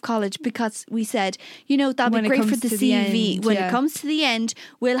outside of college because we said, you know, that'll be great for the CV. When it comes to the end,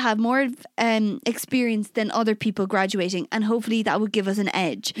 we'll have more experience than other people graduating, and hopefully that would give us an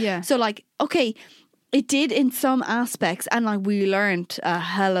edge. So like, okay, it did in some aspects, and like we learned a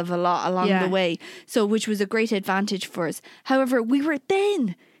hell of a lot along the way, so which was a great advantage for us. However, we were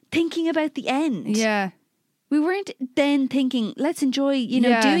then thinking about the end. We weren't then thinking, let's enjoy,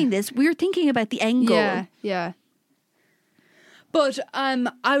 doing this. We were thinking about the end goal. Yeah. But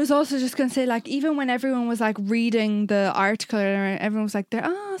I was also just going to say, like, even when everyone was like reading the article, everyone was like,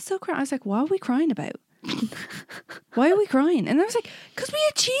 so crying. I was like, what are we crying about? Why are we crying? And I was like, because we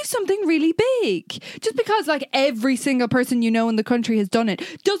achieved something really big. Just because like every single person in the country has done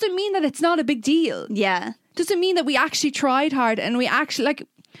it doesn't mean that it's not a big deal. Yeah. Doesn't mean that we actually tried hard and we actually like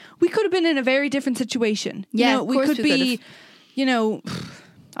we could have been in a very different situation. Yeah, we could be, I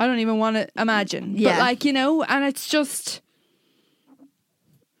don't even want to imagine. Yeah. But like, and it's just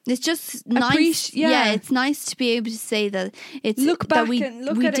nice. It's nice to be able to say that it's look back that we and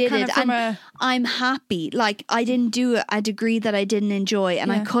look we at did it, kind it, of from and I'm happy. Like I didn't do a degree that I didn't enjoy,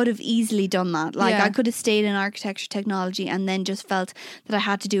 and I could have easily done that. Like I could have stayed in architecture technology and then just felt that I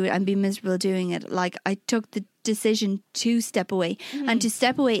had to do it and be miserable doing it. Like I took the decision to step away, and to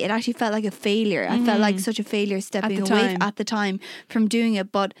step away, it actually felt like a failure. I felt like such a failure stepping away at the time from doing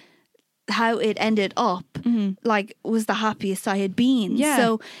it, but how it ended up like was the happiest I had been.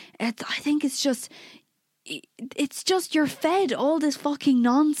 So I think it's just you're fed all this fucking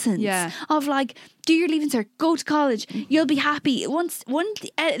nonsense of like, do your Leaving Cert, go to college, you'll be happy. Once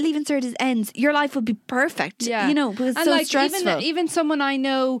the Leaving Cert ends, your life will be perfect. Because it's and so like, stressful. Even someone I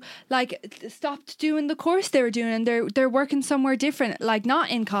know like stopped doing the course they were doing and they're working somewhere different, like not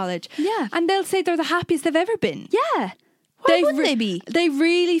in college. And they'll say they're the happiest they've ever been. Why wouldn't they be? They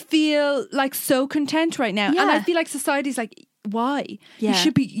really feel like so content right now. And I feel like society's like, why? You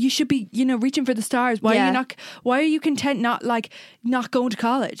should be, reaching for the stars. Why are you content not going to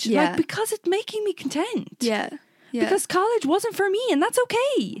college? Like, because it's making me content. Because college wasn't for me, and that's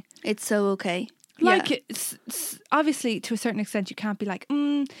okay. It's so okay. Like, obviously, to a certain extent, you can't be like,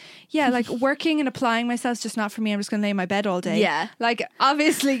 like working and applying myself is just not for me. I'm just going to lay in my bed all day. Like,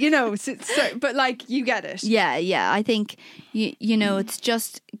 obviously, but like, you get it. Yeah. I think, it's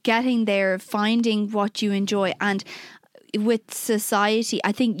just getting there, finding what you enjoy. And with society,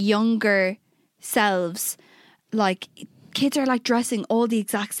 I think younger selves, like, kids are like dressing all the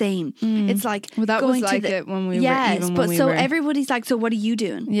exact same. It's like, that was like it when we were. Everybody's like, so what are you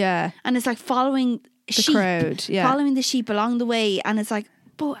doing? And it's like following the crowd, following the sheep along the way, and it's like,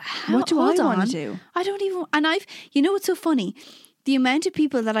 but what do I want to do? I don't even. And what's so funny? The amount of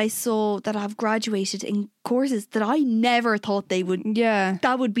people that I saw that have graduated in courses that I never thought they would.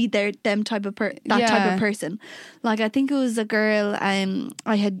 That would be type of person. Like, I think it was a girl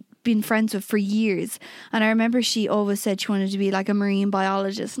I had been friends with for years, and I remember she always said she wanted to be like a marine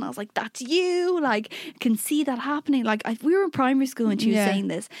biologist, and I was like, that's you. Like, can see that happening. Like, we were in primary school when she was saying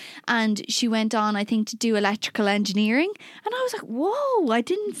this, and she went on, I think, to do electrical engineering, and I was like, whoa, I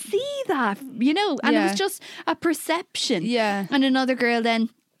didn't see that, and it was just a perception. And another girl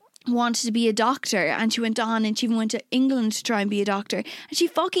then wanted to be a doctor, and she went on and she even went to England to try and be a doctor, and she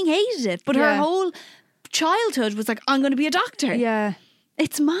fucking hated it, but her whole childhood was like, I'm going to be a doctor.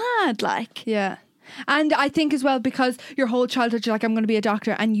 It's mad, like. And I think as well, because your whole childhood you're like, I'm going to be a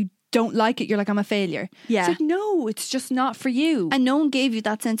doctor, and you don't like it, you're like, I'm a failure. It's like, no, it's just not for you. And no one gave you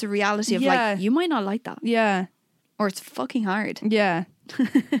that sense of reality of like, you might not like that. Or it's fucking hard.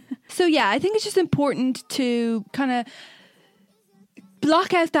 So I think it's just important to kind of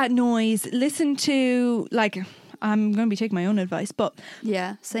block out that noise, listen to, like, I'm going to be taking my own advice, but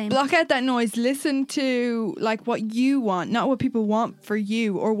same. Block out that noise, listen to like what you want, not what people want for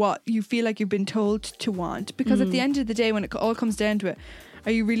you or what you feel like you've been told to want, because at the end of the day, when it all comes down to it,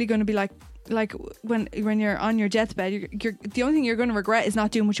 are you really going to be like when you're on your deathbed, you're the only thing you're going to regret is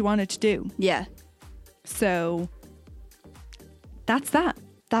not doing what you wanted to do. So that's that.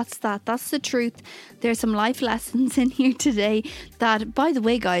 That's the truth. There's some life lessons in here today that, by the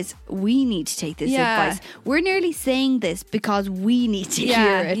way, guys, we need to take this advice. We're nearly saying this because we need to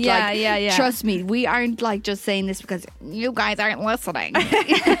hear it. Trust me, we aren't like just saying this because you guys aren't listening.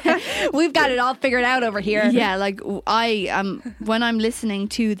 We've got it all figured out over here. Like I am, when I'm listening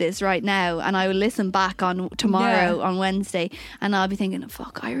to this right now, and I will listen back on tomorrow on Wednesday, and I'll be thinking,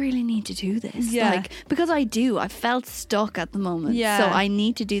 fuck, I really need to do this. Like, because I felt stuck at the moment. So I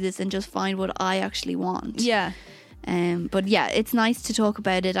need to do this and just find what I actually want. But it's nice to talk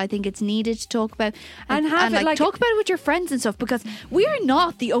about it. I think it's needed to talk about and talk about it with your friends and stuff, because we are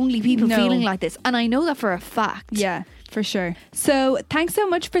not the only people feeling like this, and I know that for a fact. For sure. So thanks so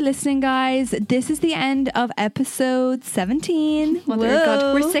much for listening, guys. This is the end of episode 17. Mother of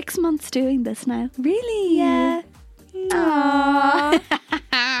God, we're 6 months doing this now. Really? Aww.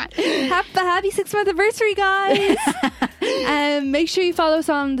 Happy 6th anniversary, guys. Make sure you follow us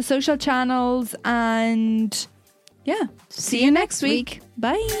on the social channels, and see you next week.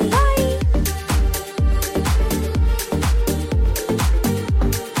 Bye.